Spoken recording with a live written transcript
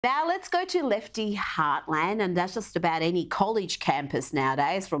Now let's go to Lefty Heartland, and that's just about any college campus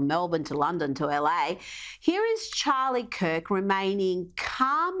nowadays, from Melbourne to London to LA. Here is Charlie Kirk remaining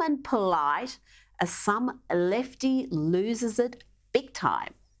calm and polite as some lefty loses it big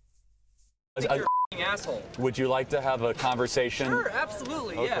time. You're a asshole. Would you like to have a conversation? Sure,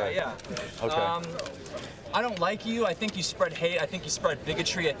 absolutely. Okay. Yeah. Okay. I don't like you. I think you spread hate. I think you spread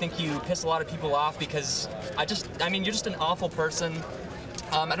bigotry. I think you piss a lot of people off because I mean, you're just an awful person.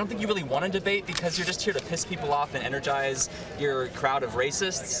 I don't think you really want to debate because you're just here to piss people off and energize your crowd of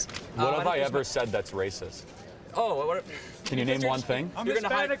racists. What have I ever said that's racist? Oh, what? Can you name one thing? I'm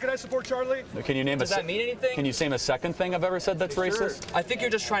Hispanic. Can I support Charlie? Can you name Does that mean anything? Can you name a second thing I've ever said that's racist? I think you're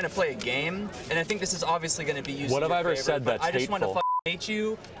just trying to play a game, and I think this is obviously going to be used. What have I ever said that's hateful? I just want to hate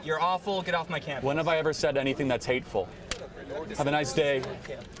you. You're awful. Get off my campus. When have I ever said anything that's hateful? Have a nice day.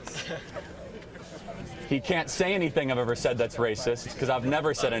 He can't say anything I've ever said that's racist, because I've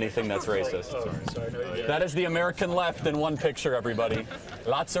never said anything that's racist. That is the American left in one picture, everybody.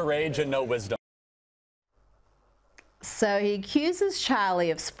 Lots of rage and no wisdom. So he accuses Charlie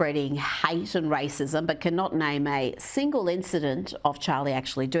of spreading hate and racism, but cannot name a single incident of Charlie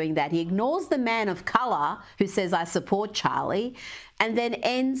actually doing that. He ignores the man of colour who says, "I support Charlie," and then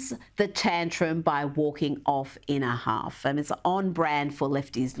ends the tantrum by walking off in a huff. And it's on brand for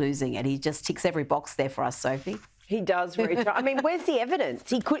Lefty's losing it. He just ticks every box there for us, Sophie. He does, Rita. I mean, where's the evidence?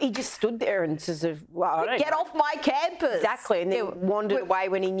 He just stood there and sort of, well, I don't Get off my campus. Exactly, and then wandered away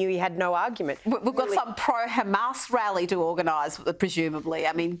when he knew he had no argument. We've got some pro-Hamas rally to organise, presumably.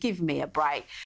 I mean, give me a break.